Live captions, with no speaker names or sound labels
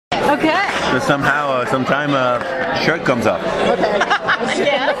Okay. So somehow, sometime shirt comes up. Okay.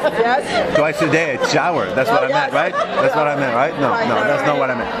 Yes. Yes. Twice a day, it's shower. That's what I meant, right? That's what I meant, right? No, that's not what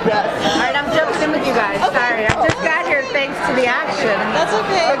I meant. Yes. All right, I'm jumping in with you guys. Sorry, I just got here thanks to the action. That's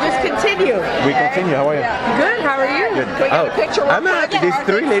okay. So just continue. We continue. How are you? Good. How are you? Good. Can we get a picture real I'm not. quick? There's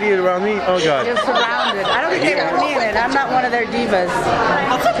three ladies around me. Oh God. You're surrounded. I don't think they would mean it. I'm not one of their divas.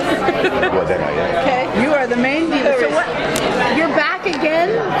 Well, then I am. Okay. You are the main diva. So what? You're back again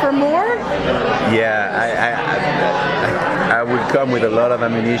for more? Yeah, I would come with a lot of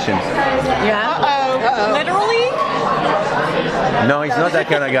ammunition. Yeah. Uh-oh. Literally? No, he's not that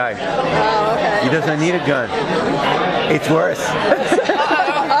kind of guy. Oh, okay. He doesn't need a gun. It's worse.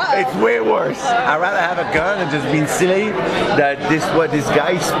 It's way worse. I'd rather have a gun and just being silly. That what this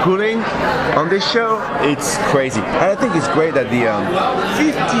guy is pulling on this show, it's crazy. And I think it's great that the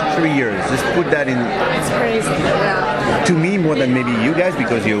 53 years, just put that in. It's crazy. Yeah. To me, more than maybe you guys,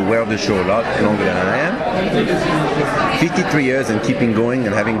 because you're aware of the show a lot longer than I am. 53 years and keeping going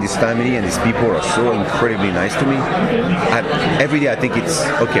and having this family and these people are so incredibly nice to me. Every day I think it's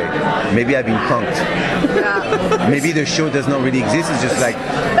okay. Maybe I've been punked. Yeah. Maybe the show does not really exist. It's just like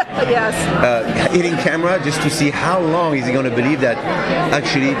Yes. hitting camera just to see how long is he going to believe that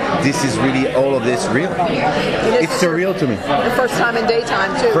actually this is really all of this real. It's surreal to me. The first time in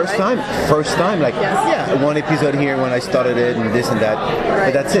daytime too. First right? time, like Yes. one episode here when I started it and this and that,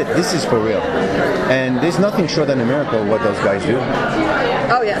 but that's it. This is for real, and there's nothing short than a miracle what those guys do.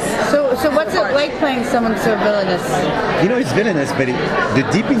 Oh yes. So what's it like playing someone so villainous? You know, it's villainous, but the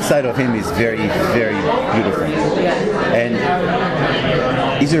deep inside of him is very, very beautiful. Yeah.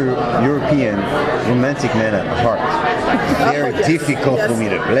 And he's a European romantic man at heart. Very yes. difficult Yes. for me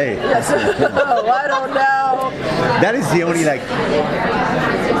to play. Yes. Oh, I don't know. That is the only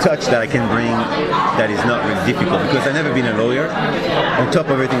touch that I can bring that is not really difficult, because I've never been a lawyer. On top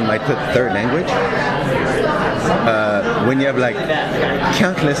of everything, my third language. When you have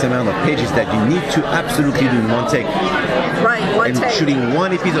countless amount of pages that you need to absolutely do in one take. Right. One And take. shooting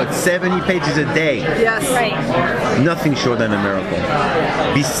one episode, 70 pages a day. Yes. Right. Nothing short than a miracle.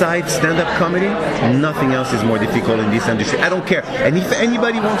 Besides stand-up comedy, nothing else is more difficult in this industry. I don't care. And if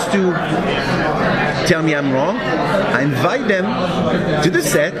anybody wants to tell me I'm wrong, I invite them to the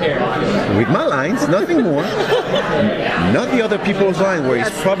set with my lines, nothing more. Not the other people's line, where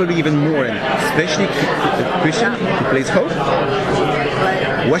it's probably even more, and especially Christian, who plays Hope.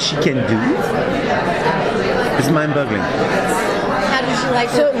 What she can do is mind-boggling. How did you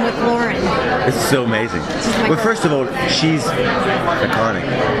like working with Lauren? It's so amazing. Well, first of all, she's iconic.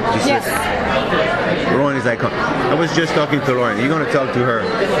 Yes. Lauren is iconic. I was just talking to Lauren. You're going to talk to her.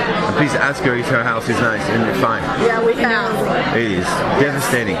 And please ask her if her house is nice, and you're fine. Yeah, we have. It is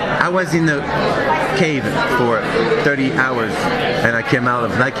devastating. I was in a cave for 30 hours, and I came out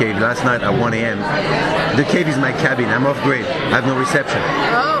of that cave last night at 1 a.m. The cave is my cabin. I'm off grid. I have no reception.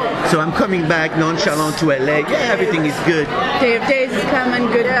 Oh. So I'm coming back nonchalant to LA. Yeah, everything is good. Day of Days is coming.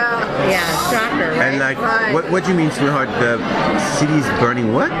 Good. Yeah. Shocker. Right? And Right. what do you mean, sweetheart? The city is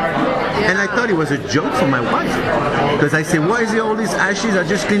burning what? And I thought it was a joke for my wife. Because I said, why is there all these ashes? I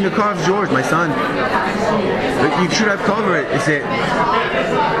just cleaned the car of George, my son. But you should have covered it. He said,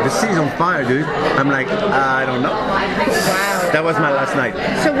 the city's on fire, dude. I'm like, I don't know. Wow. That was my last night.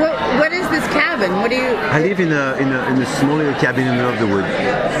 So what is this cabin? What do you? I live in a small little cabin in the middle of the wood,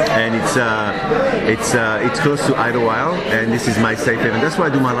 and it's close to Idlewild, and this is my safe haven. That's why I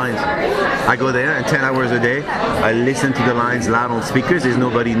do my lines. I go there, and 10 hours a day, I listen to the lines loud on speakers. There's no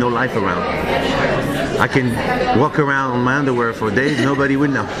life around. I can walk around on my underwear for days. Nobody would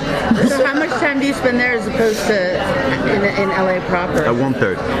know. So how much time do you spend there as opposed to in LA proper?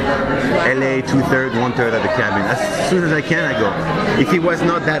 1/3. LA 2/3, 1/3 at the cabin. As soon as I can, I go. If it was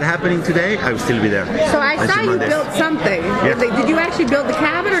not that happening today, I would still be there. So I Until saw you Monday. built something. Yeah. Did you actually build the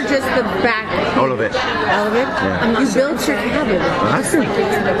cabin or just the back? All of it. All of it? Yeah. You built your cabin.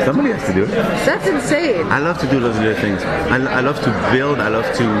 Somebody has to do it. That's insane. I love to do those little things. I love to build. I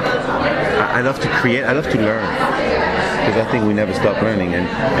love to create. I love to learn, because I think we never stop learning.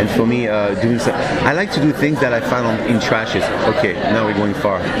 And for me, I like to do things that I found in trashes. Okay, now we're going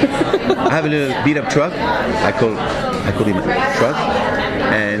far. I have a little beat up truck. I call it a truck.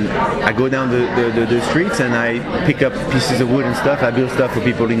 And I go down the streets and I pick up pieces of wood and stuff. I build stuff for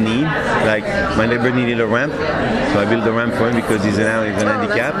people in need. Like my neighbor needed a ramp, so I built a ramp for him because he's an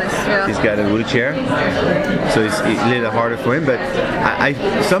handicap. Nice. Yeah. He's got a wheelchair, so it's a little harder for him. But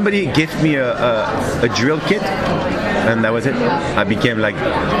somebody gifted me a drill kit, and that was it. I became like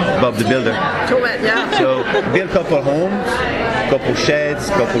Bob the Builder. To it, yeah. So built a couple homes, couple sheds,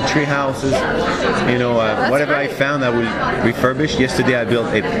 couple tree houses. You know, whatever I found, I will refurbish. Yesterday, I built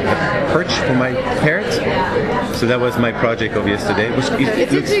a perch for my parrot. So that was my project of yesterday. It's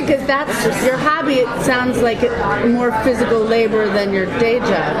interesting because that's your hobby. It sounds like more physical labor than your day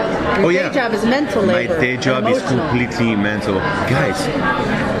job. Your day job is mental labor. My day job is completely mental. Guys,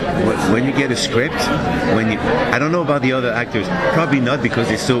 when you get a script, I don't know about the other actors, probably not because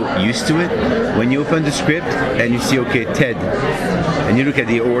they're so used to it. When you open the script and you see, okay, Ted, and you look at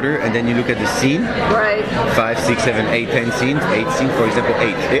the order and then you look at the scene, Right. 5, 6, 7, 8, 10 scenes, 8 scenes, for example,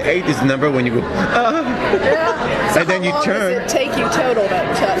 8. 8 is the number when you go, Yeah. So and then you how long turn. does it take you total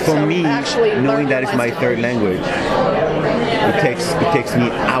to For me, actually knowing learn that it's the my lines? third language, it takes me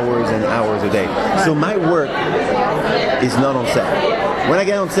hours and hours a day. So my work is not on set. When I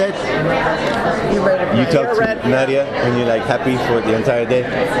get on set, you talk to Nadia and you're like happy for the entire day.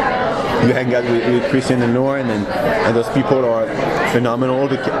 You hang out with Christian and Lauren and those people are phenomenal.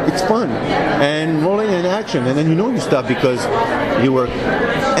 It's fun. And rolling in action. And then you know you stop because you work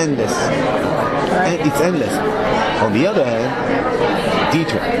endless. And it's endless. On the other hand,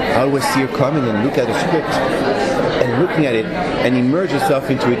 Dietrich, I always see her coming and look at the script and looking at it and immerse herself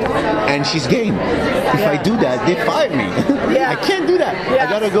into it, and she's game. If I do that, they fire me. I can't do that. I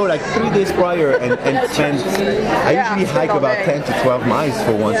gotta go like 3 days prior and spend. I usually hike about 10 to 12 miles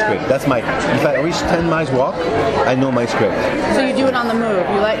for one script. That's my. If I reach 10 miles walk, I know my script. So you do it on the move.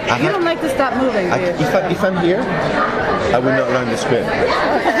 You don't like to stop moving, do you? If I'm here, I will not learn the script.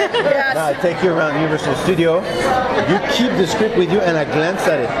 Now I take you around Universal Studio. You keep the script with you, and I glance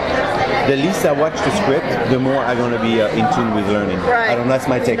at it. The least I watch the script, the more I'm going to be in tune with learning. Right. I don't. That's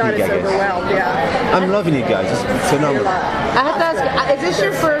my technique, I guess. Yeah. I'm loving it, guys. It's phenomenal. I have to ask, is this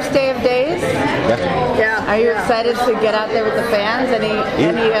your first day of days? Yeah. Are you excited to get out there with the fans? Any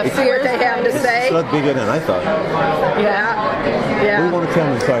See what they have to say. It's a lot bigger than I thought. Yeah. What do Yeah. you want to tell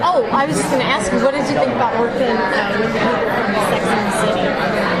me? Sorry. Oh, I was just going to ask you, what did you think about working with the people from Sex and the City?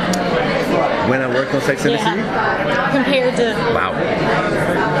 When I worked on Sex and the City? Compared to... Wow.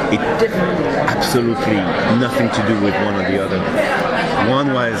 It absolutely nothing to do with one or the other.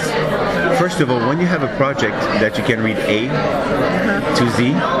 One was, first of all, when you have a project that you can read A to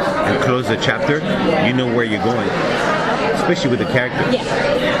Z and close the chapter, you know where you're going, especially with the character.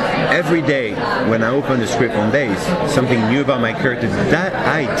 Every day when I open the script on Days, something new about my character that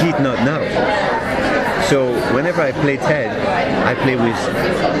I did not know. So whenever I play Ted, I play with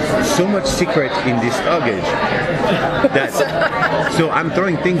so much secret in this luggage that so I'm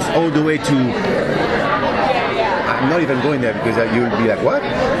throwing things all the way to. I'm not even going there because you'll be like, what?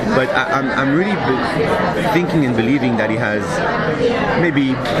 But I'm really thinking and believing that he has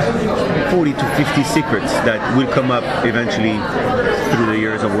maybe 40 to 50 secrets that will come up eventually through the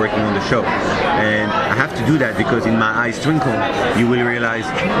years of working on the show. And I have to do that because in my eyes twinkle, you will realize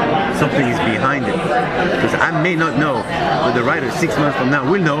something is behind it. Because I may not know, but the writer 6 months from now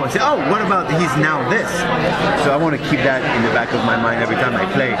will know and say, oh, what about he's now this? So I want to keep that in the back of my mind every time I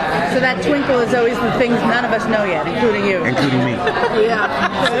play. So that twinkle is always the things none of us know yet, including you. Including me. Yeah.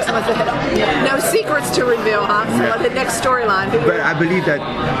 6 months ahead. No secrets to reveal, huh? So the next storyline. But I believe that,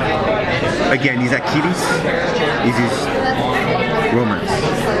 again, his Achilles is his romance.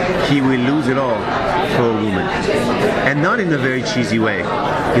 He will lose it all for a woman. And not in a very cheesy way.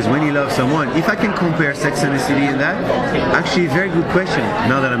 Because when he loves someone, if I can compare Sex and the City and that, actually, very good question,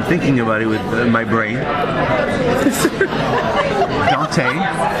 now that I'm thinking about it with my brain. Dante,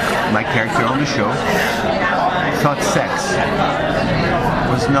 my character on the show, thought sex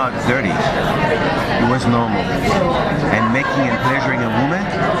was not dirty. It was normal. And making and pleasuring a woman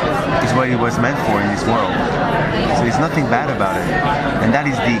is what it was meant for in this world. So there's nothing bad about it. And that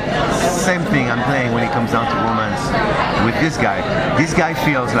is the same thing I'm playing when it comes down to romance with this guy. This guy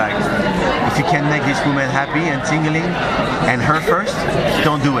feels like if you can make this woman happy and tingling and her first,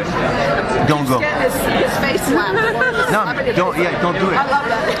 don't do it. Don't go. His face slapped. No, don't do it. I love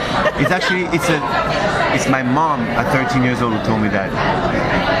that. It's actually, it's my mom at 13 years old who told me that.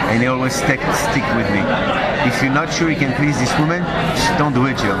 And they always stick with me. If you're not sure you can please this woman, don't do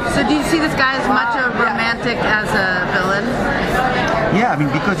it, Jill. So do you see this guy as much of a romantic as a villain? Yeah, I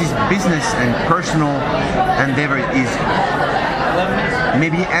mean, because his business and personal endeavor is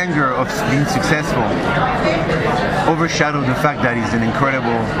maybe anger of being successful overshadow the fact that he's an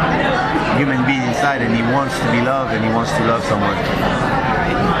incredible human being inside and he wants to be loved and he wants to love someone.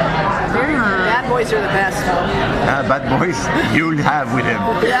 Bad boys are the best. Bad boys you'll have with him.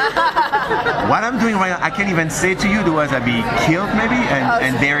 what I'm doing right now, I can't even say to you, otherwise I'd be killed maybe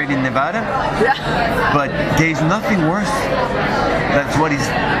and buried in Nevada. But there's nothing worse. That's what he's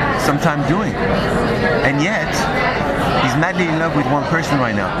sometimes doing. And yet, he's madly in love with one person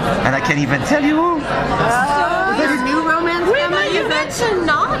right now. And I can't even tell you who. There's new romance coming? You mentioned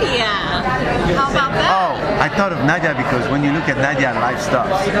Nadia. How about that? Oh, I thought of Nadia because when you look at Nadia live stuff.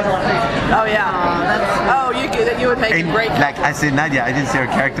 Oh yeah. You would make a great. Like I said Nadia, I didn't say her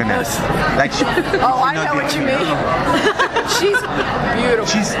character name. Like she, I know what you mean. She's beautiful.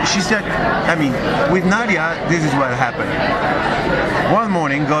 She's like, I mean, with Nadia, this is what happened. One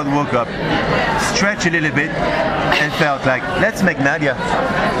morning, God woke up, stretched a little bit, and felt like, let's make Nadia.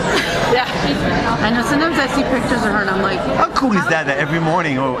 Yeah. I know. Sometimes I see pictures of her and I'm like, how cool is that every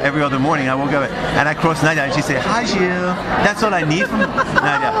morning or every other morning I woke up and I cross Nadia and she said, hi Gilles. That's all I need from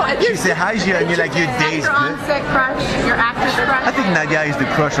Nadia. She said, hi Gilles, and you're like, your day's your good. on-set crush, your actress crush. I think Nadia is the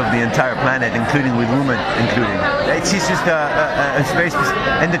crush of the entire planet, including with women, including. She's just a very specific,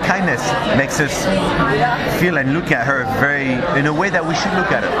 and the kindness makes us feel and look at her very, in a way that we should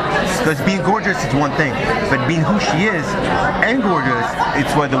look at her. Because being gorgeous is one thing, but being who she is and gorgeous,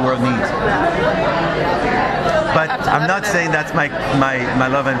 it's what the world needs. But I'm not saying that's my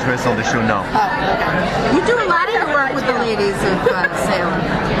love interest on the show, no. You do a lot of your work with the ladies of Salem.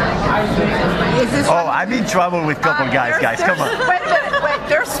 Is this I'm in trouble with a couple guys, come on. Wait a minute,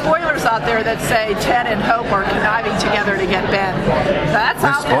 there's spoilers out there that say Ted and Hope are conniving together to get Ben. That's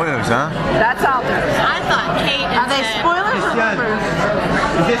out there. Spoilers, huh? That's out there. I thought Kate and Are they Ted. spoilers or rumors?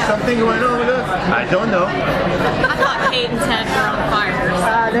 Is there something going on with us? I don't know. I thought Kate and Ted were on fire.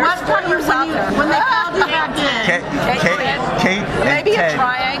 There's What spoilers out there. when they called you back in? Kate and Maybe a Ted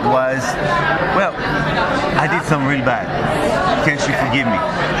triangle? was, well, I did something really bad. Can't you forgive me?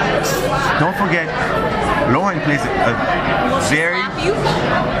 Don't forget, Laurent plays a very...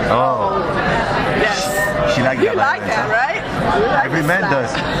 Oh. Yes. She liked You that. like that, right? Every man does.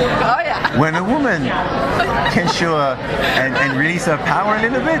 Oh yeah. When a woman can show and release her power a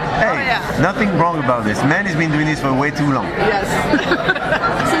little bit, hey, nothing wrong about this. Man has been doing this for way too long. Yes.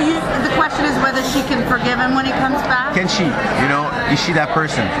 So the question is whether she can forgive him when he comes back? Can she? You know, is she that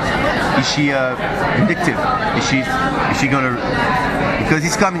person? Is she vindictive? Is she gonna? Because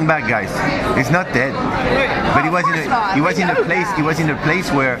he's coming back, guys. He's not dead, but he was in a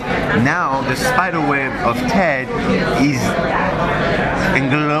place where now the spider web of Ted is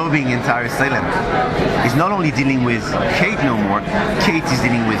englobing entire Salem. He's not only dealing with Kate no more. Kate is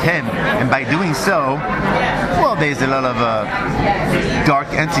dealing with him, and by doing so, well, there's a lot of dark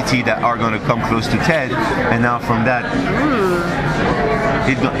entity that are going to come close to Ted, and now from that,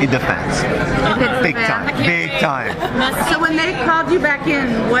 it defends. Big time. So when they called you back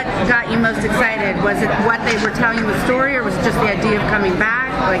in, what got you most excited? Was it what they were telling you the story, or was it just the idea of coming back?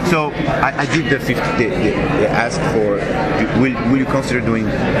 So I did the 50. They asked for, will you consider doing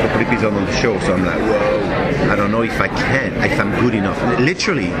a couple episodes on the show? So I'm like, whoa, I don't know if I can, if I'm good enough.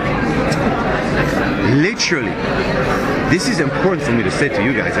 Literally, this is important for me to say to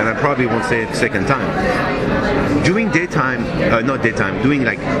you guys, and I probably won't say it the second time. Doing doing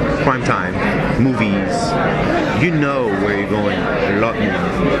like prime time movies, you know where you're going a lot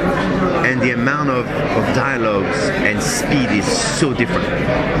more, and the amount of dialogues and speed is so different.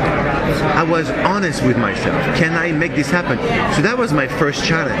 I was honest with myself. Can I make this happen? So that was my first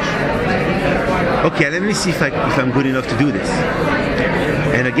challenge. Okay, let me see if I'm good enough to do this.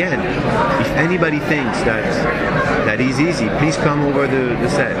 And again, if anybody thinks that is easy, please come over the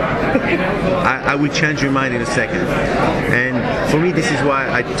set. I will change your mind in a second. And for me, this is why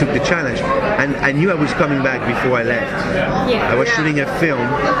I took the challenge. And I knew I was coming back before I left. I was shooting a film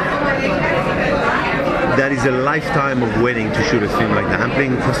that is a lifetime of waiting to shoot a film like that. I'm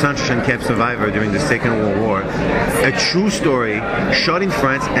playing a concentration camp survivor during the Second World War. A true story, shot in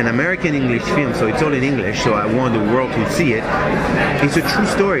France, an American-English film, so it's all in English, so I want the world to see it. It's a true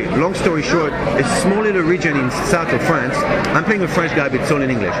story. Long story short, a small little region in south of France. I'm playing a French guy, but it's all in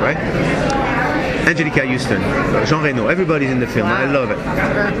English, right? Angelica Houston, Jean Reno, everybody's in the film. I love it.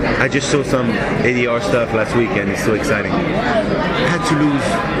 I just saw some ADR stuff last week and it's so exciting. I had to lose.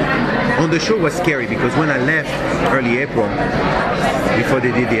 On the show was scary because when I left early April, before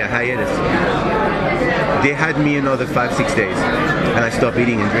they did the hiatus, they had me another 5-6 days and I stopped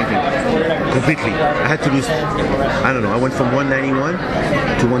eating and drinking completely. I had to lose, I don't know, I went from 191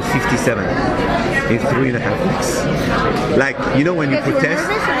 to 157 in 3.5 weeks. Like, you know when you protest? You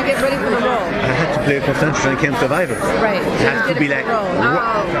were nervous or to get ready for the role? I had to play a concentration camp survivor. Right. I had to be like,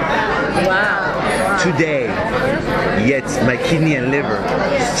 wow. today, yet my kidney and liver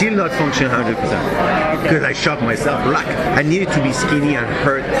still not function 100% because I shocked myself. Like, I needed to be skinny and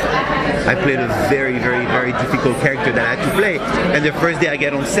hurt. I played a very, very, very difficult character that I had to play. And the first day I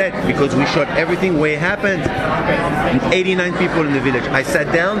get on set, because we shot everything where it happened, 89 people in the village. I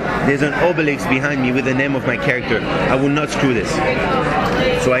sat down, there's an obelisk behind me with the name of my character. I will not screw this.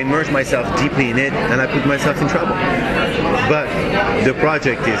 So I immersed myself deeply in it and I put myself in trouble. But the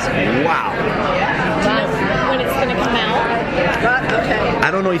project is wow. When it's going to come out? Okay. I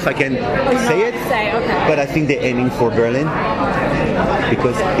don't know if I can say it, but I think they're aiming for Berlin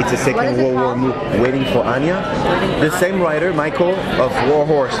because it's a Second World War movie. Waiting for Anya. The same writer, Michael, of War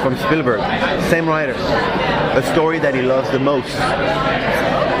Horse from Spielberg. Same writer. A story that he loves the most.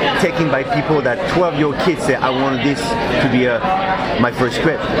 Taken by people that 12-year-old kids say, I want this to be my first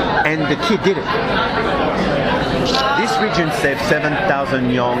script. And the kid did it. This region saved 7,000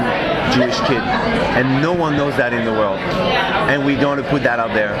 young Jewish kids, and no one knows that in the world. And we don't want to put that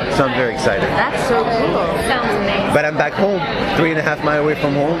out there, so I'm very excited. That's so cool. Sounds amazing. But I'm back home, 3.5 miles away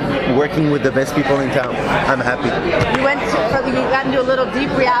from home, working with the best people in town. I'm happy. You got into a little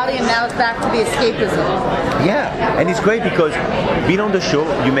deep reality, and now it's back to the escapism. Yeah, and it's great because being on the show,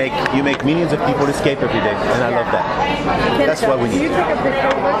 you make millions of people escape every day, and I love that. That's what we need. Can you take a picture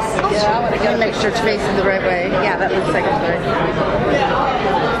of us? Yeah, I want to make sure it's facing the right way. Yeah, that looks like it's right.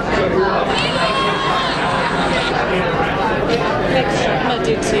 I'm going to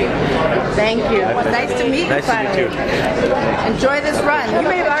do two. Thank you. Nice to meet you. Nice to meet you. Enjoy this run. You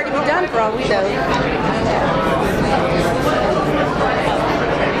may have already be done for all we know.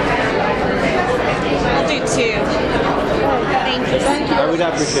 I'll do two. Thank you. Thank you. I really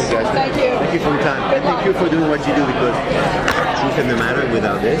appreciate it, guys. Thank you. Thank you for your time. And thank you for doing what you do because truth of the matter,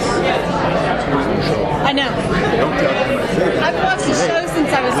 without this, I know. don't tell them I said it. I've watched the show since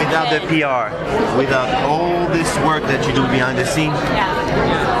I was Without a the kid. PR, without all this work that you do behind the scenes,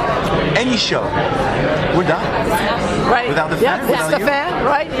 any show, we're done. Right. Without the yeah, fan, it's without the you. fan,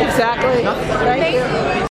 right? Exactly. Thank you.